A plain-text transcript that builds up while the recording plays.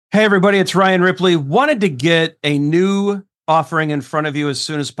Hey, everybody, it's Ryan Ripley. Wanted to get a new offering in front of you as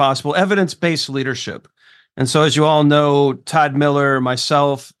soon as possible, evidence-based leadership. And so, as you all know, Todd Miller,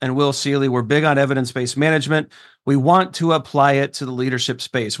 myself, and Will Seeley, we're big on evidence-based management. We want to apply it to the leadership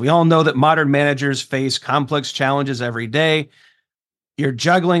space. We all know that modern managers face complex challenges every day. You're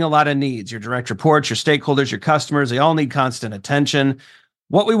juggling a lot of needs, your direct reports, your stakeholders, your customers, they all need constant attention.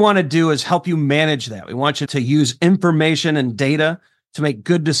 What we want to do is help you manage that. We want you to use information and data to make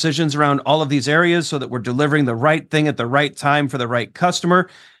good decisions around all of these areas so that we're delivering the right thing at the right time for the right customer.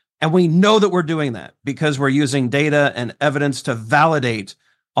 And we know that we're doing that because we're using data and evidence to validate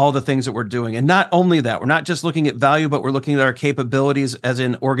all the things that we're doing. And not only that, we're not just looking at value, but we're looking at our capabilities as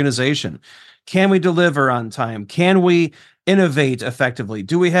an organization. Can we deliver on time? Can we innovate effectively?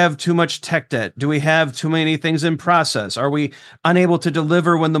 Do we have too much tech debt? Do we have too many things in process? Are we unable to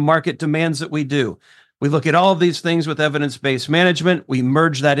deliver when the market demands that we do? We look at all of these things with evidence-based management. We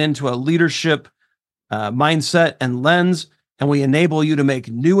merge that into a leadership mindset and lens, and we enable you to make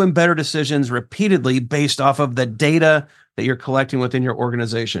new and better decisions repeatedly based off of the data that you're collecting within your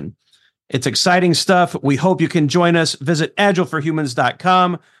organization. It's exciting stuff. We hope you can join us. Visit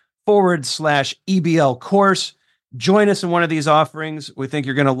agileforhumans.com/EBL course. Join us in one of these offerings. We think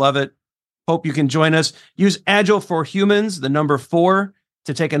you're going to love it. Hope you can join us. Use Agile for Humans, the number 4,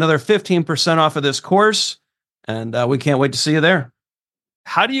 to take another 15% off of this course. And we can't wait to see you there.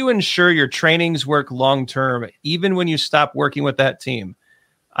 How do you ensure your trainings work long-term, even when you stop working with that team?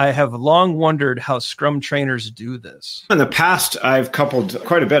 I have long wondered how Scrum trainers do this. In the past, I've coupled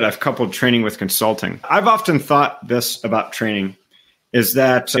quite a bit. I've coupled training with consulting. I've often thought this about training is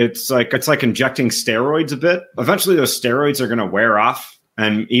that it's like injecting steroids a bit. Eventually, those steroids are going to wear off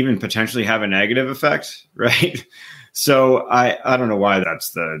and even potentially have a negative effect, right? So I don't know why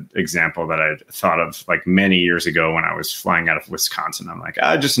that's the example that I thought of like many years ago when I was flying out of Wisconsin. I'm like,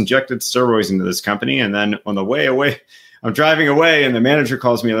 I just injected steroids into this company. And then on the way away, I'm driving away and the manager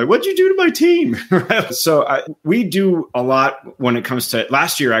calls me like, what'd you do to my team? So we do a lot when it comes to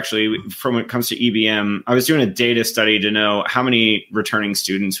last year, actually, when it comes to EBM, I was doing a data study to know how many returning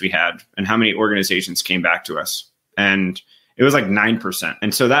students we had and how many organizations came back to us. And it was like 9%.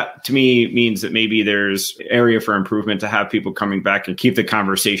 And so that to me means that maybe there's area for improvement to have people coming back and keep the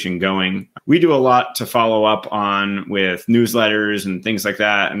conversation going. We do a lot to follow up on with newsletters and things like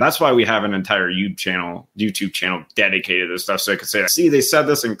that. And that's why we have an entire YouTube channel dedicated to this stuff. So I could say, see, they said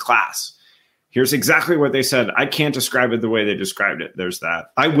this in class. Here's exactly what they said. I can't describe it the way they described it. There's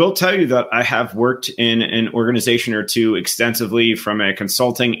that. I will tell you that I have worked in an organization or two extensively from a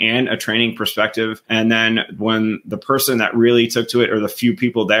consulting and a training perspective. And then when the person that really took to it, or the few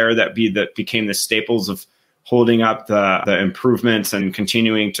people there that became the staples of holding up the improvements and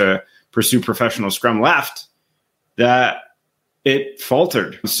continuing to pursue professional Scrum left, that it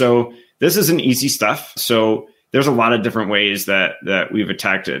faltered. So this isn't easy stuff. So there's a lot of different ways that we've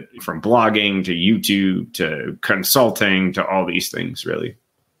attacked it, from blogging to YouTube to consulting to all these things, really.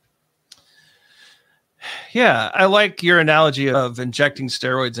 Yeah, I like your analogy of injecting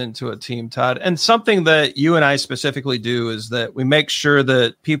steroids into a team, Todd. And something that you and I specifically do is that we make sure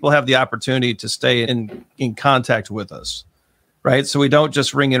that people have the opportunity to stay in contact with us, right? So we don't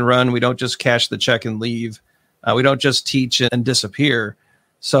just ring and run. We don't just cash the check and leave. We don't just teach and disappear.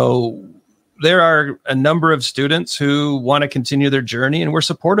 So there are a number of students who want to continue their journey, and we're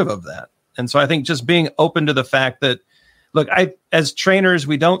supportive of that. And so I think just being open to the fact that, look, as trainers,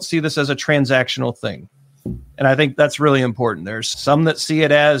 we don't see this as a transactional thing. And I think that's really important. There's some that see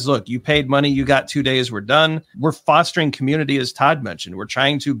it as, look, you paid money, you got 2 days, we're done. We're fostering community, as Todd mentioned. We're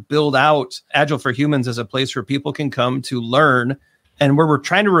trying to build out Agile for Humans as a place where people can come to learn, and where we're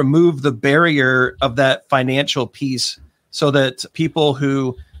trying to remove the barrier of that financial piece so that people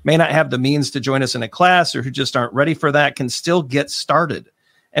who may not have the means to join us in a class or who just aren't ready for that can still get started.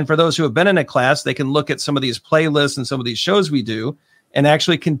 And for those who have been in a class, they can look at some of these playlists and some of these shows we do and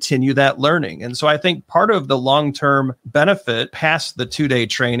actually continue that learning. And so I think part of the long-term benefit past the 2-day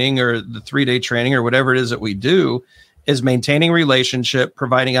training or the 3-day training or whatever it is that we do is maintaining relationship,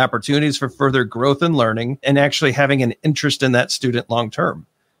 providing opportunities for further growth and learning, and actually having an interest in that student long-term.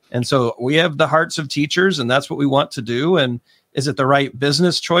 And so we have the hearts of teachers, and that's what we want to do. And is it the right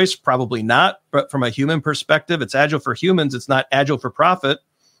business choice? Probably not. But from a human perspective, it's Agile for Humans. It's not Agile for profit.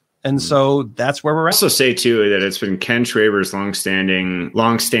 And so that's where we're at. Also say, too, that it's been Ken Schwaber's longstanding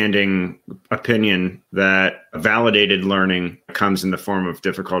opinion that validated learning comes in the form of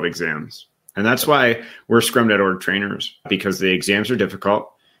difficult exams. And that's why we're Scrum.org trainers, because the exams are difficult.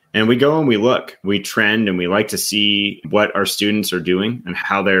 And we go and we look, we trend, and we like to see what our students are doing and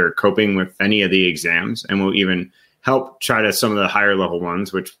how they're coping with any of the exams. And we'll even help try to some of the higher level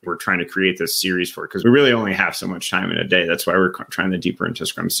ones, which we're trying to create this series for, because we really only have so much time in a day. That's why we're trying the Deeper into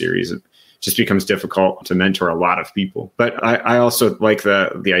Scrum series. It just becomes difficult to mentor a lot of people. But I also like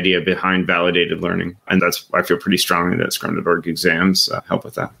the idea behind validated learning. And that's why I feel pretty strongly that Scrum.org exams help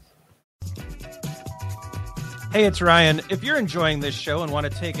with that. Hey, it's Ryan. If you're enjoying this show and want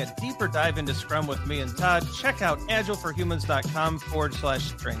to take a deeper dive into Scrum with me and Todd, check out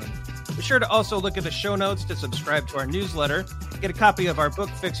agileforhumans.com/training. Be sure to also look at the show notes to subscribe to our newsletter, get a copy of our book,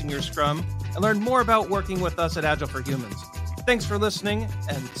 Fixing Your Scrum, and learn more about working with us at Agile for Humans. Thanks for listening,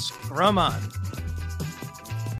 and Scrum on.